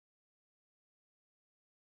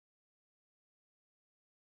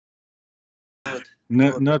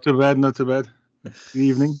No, not too bad, not too bad.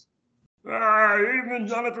 Evening. Evening,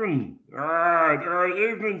 Jonathan.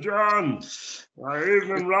 Evening, John.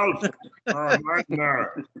 Evening, Ralph.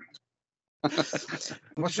 Nightmare.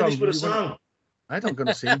 What's Finish wrong? with a song. I don't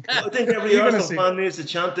gonna sing. I think every Arsenal fan needs to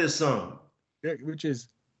chant this song. Yeah, which is?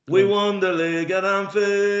 We won the league at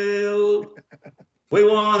Anfield. We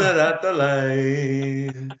won it at the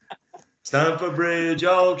Lane. Stamford Bridge,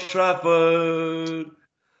 Old Trafford.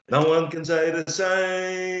 No one can say the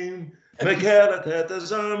same. Mikel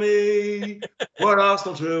Arteta's army. We're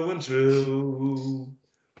Arsenal true and true.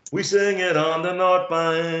 We sing it on the North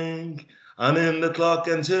Bank. And in the clock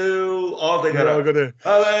and two, all together. Allez,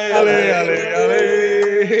 allez,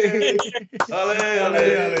 allez,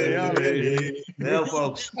 allez, allez. Now,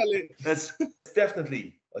 folks, that's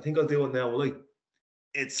definitely, I think I'll do it now, will I?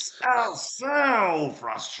 It's so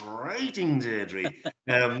frustrating, Deirdre.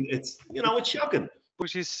 It's, it's shocking.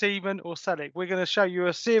 Which is Seaman or Selleck. We're going to show you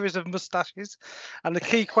a series of moustaches, and the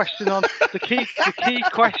key question the key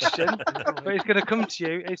question that is going to come to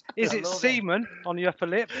you is it Seaman on the upper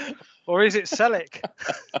lip, or is it Selleck?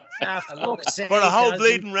 For the whole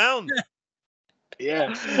bleeding round.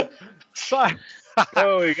 Yeah. So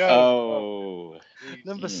there we go. Oh.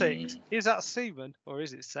 Number 6. Is that Seaman or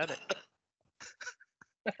is it Selleck?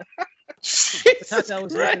 That's how I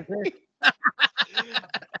was right.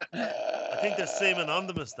 I think there's semen on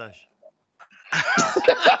the moustache.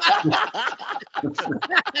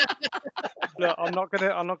 Look, I'm not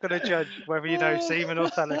gonna judge whether you know Seaman or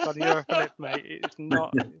Selleck on your upper lip, mate. It's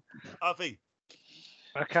not. Happy.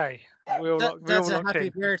 Okay, we're all locked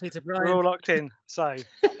in. We're all locked in. So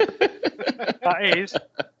that is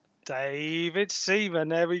David Seaman.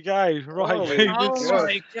 There we go.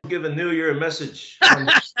 Right. Give a New Year message from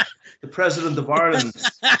the President of Ireland.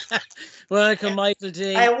 Welcome, Michael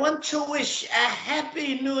D. I want to wish a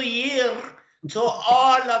happy new year to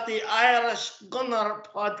all of the Irish Gunner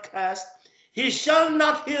podcast. He shall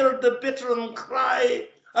not hear the bittern cry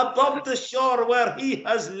above the shore where he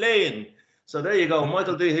has lain. So there you go.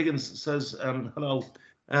 Michael D. Higgins says hello.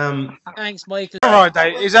 Thanks, Michael. All right,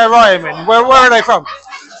 Dave. Is that right, Eamonn? Where are they from?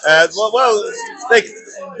 Well, they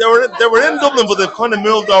were in Dublin, but they've kind of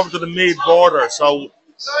moved over to the Meath border. So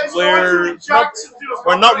we're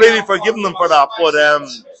not really forgiving them for that. But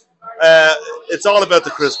it's all about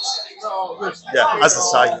the crisps. Yeah, as I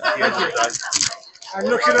say. And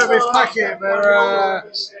looking at this packet, they're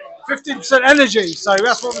 15% energy. So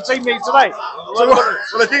that's what the team needs today. Well,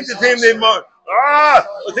 I think the team need more. I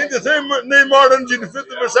think the team need more energy than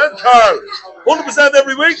 50%, Carl. 100%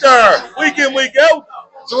 every week there, week in, week out.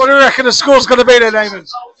 So what do you reckon the score's going to be then, Eamonn?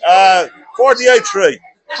 48-3.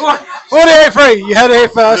 48-3. You had it here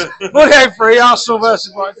first. 48-3. Arsenal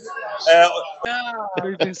versus Brighton.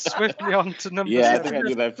 Moving swiftly on to number 7. I think I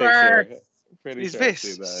do that picture. Is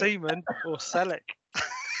this Seaman or Selleck?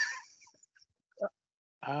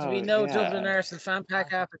 Do we know Dublin Arsenal fan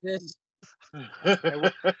pack after this?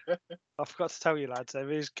 I forgot to tell you, lads,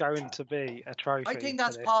 there is going to be a trophy. I think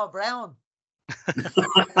that's Paul Brown.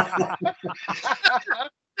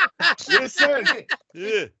 Yes, sir.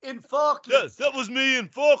 Yeah. In Falklands. That was me in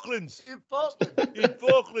Falklands. In Falklands. In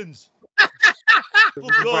Falklands.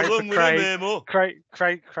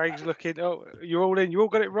 Craig's looking. Oh, you're all in. You all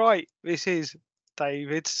got it right. This is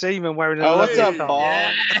David Seaman wearing a what's up, top.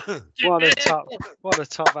 Paul? What a top! What a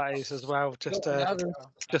top that is as well. Just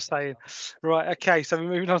saying. Right. Okay. So we're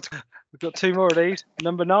moving on. We've got 2 more of these.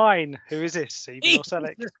 Number 9. Who is this? Seaman or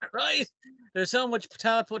Selleck? Jesus Christ! There's so much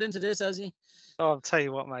talent put into this, Ozzy. Oh, I'll tell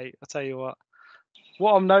you what, mate. I'll tell you what.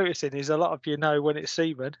 What I'm noticing is a lot of you know when it's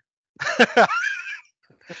Seaman.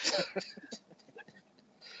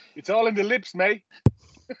 It's all in the lips, mate.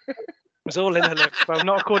 It's all in the lips. Well,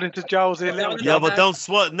 not according to Giles. Yeah, but don't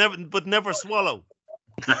swallow. Never swallow.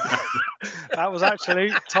 That was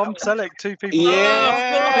actually Tom Selleck. 2 people.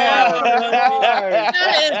 Yeah. That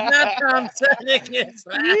is not Tom Selleck.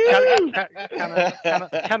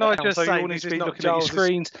 Can I just say, this is looking at your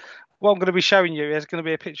screens. What I'm going to be showing you is going to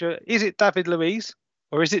be a picture. Is it David Luiz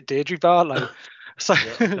or is it Deirdre Barlow? So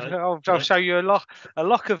I'll show you a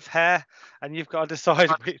lock of hair, and you've got to decide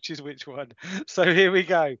which is which one. So here we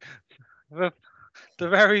go. The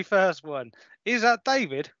very first one. Is that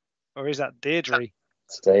David or is that Deirdre?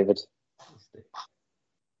 It's David.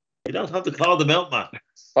 You don't have to call them out, man.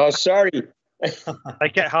 Oh, sorry. They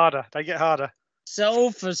get harder. They get harder. So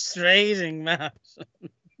frustrating, man.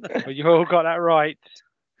 But you all got that right.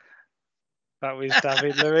 That was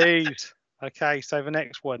David Luiz. Okay, so the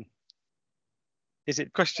next one. Is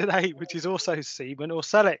it question 8, which is also Seaman or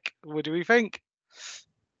Selleck? What do we think?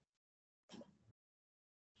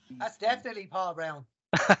 That's definitely Paul Brown.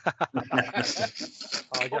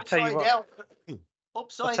 I'll tell you what.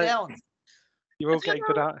 Upside down. You're all getting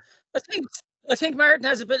good at it. I think Martin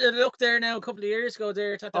has a bit of look there now. A couple of years ago,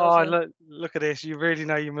 there. Look at this! You really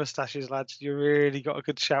know your moustaches, lads. You really got a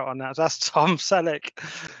good shout on that. That's Tom Selleck.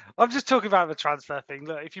 I'm just talking about the transfer thing.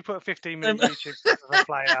 Look, if you put a 15-minute YouTube of a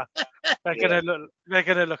player, they're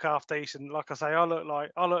gonna look half decent. Like I say, I look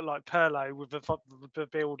like Perlo with the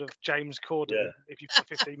build of James Corden. Yeah. If you put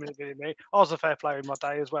 15 minutes in me, I was a fair player in my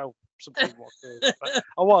day as well. Some people but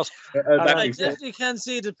I was. I definitely can't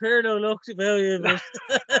see the Perlo look about you, but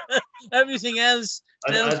everything else.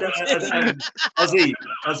 Ozzy,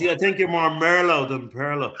 I think you're more Merlot than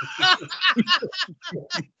Perlo.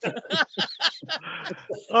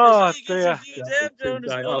 Oh dear.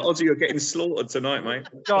 Ozzy, you're getting slaughtered tonight, mate.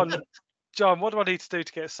 John, what do I need to do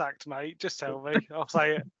to get sacked, mate? Just tell me. I'll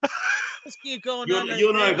say it. Let's keep going. You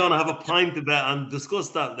and I are going to have a pint about and discuss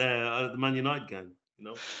that there at the Man United game. You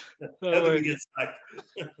know, how do we get sacked?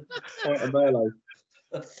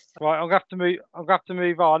 Right, I'm gonna have to move. I'm gonna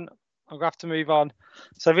have to move on.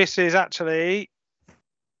 So this is actually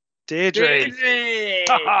Deirdre.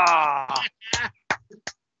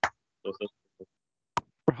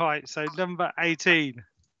 Right. So number 18.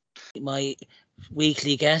 My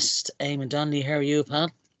weekly guest, Eamonn Donnelly. How are you, pal?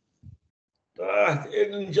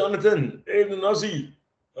 Evening, Jonathan. Evening, Ozzy.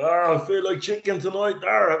 I feel like chicken tonight.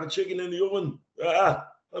 I have a chicken in the oven.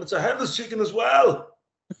 And it's a headless chicken as well.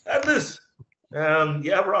 Headless.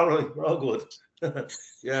 Yeah, we're all right. We're all good.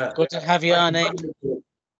 Yeah. Good to have you on, Eamonn.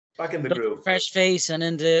 Back in the groove. Fresh face and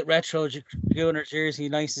in the retro Gooner jersey.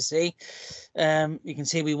 Nice to see. You can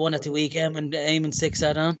see we won at the weekend when Eamon sticks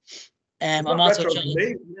that on. I'm also retro to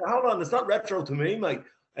me. Hold on, it's not retro to me, mate.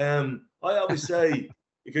 I always say,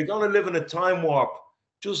 if you're going to live in a time warp,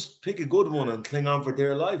 just pick a good one and cling on for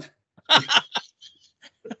dear life.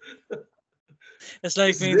 It's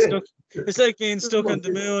like being stuck. It's like being stuck on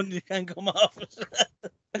the moon. You can't come off.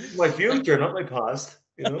 My future, not my past.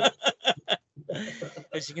 You know.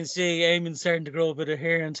 As you can see, Eamon's starting to grow a bit of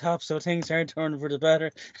hair on top, so things aren't turning for the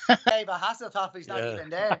better. Hey, but Hasselhoff is not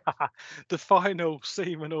even there. The final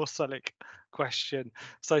Seaman or Selleck question.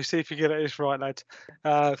 So see if you get this right, lads.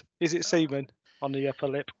 Is it Seaman on the upper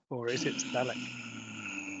lip, or is it Selleck?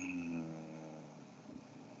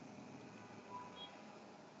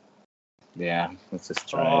 Yeah, let's just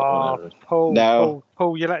try it. Paul,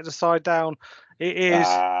 you let the side down. It is.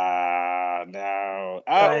 No.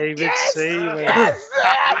 David Seaman. Yes!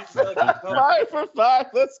 5 for 5.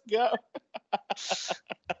 Let's go.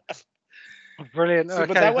 Brilliant. See, okay,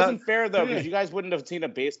 but that wasn't fair though, because you guys wouldn't have seen a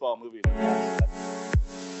baseball movie.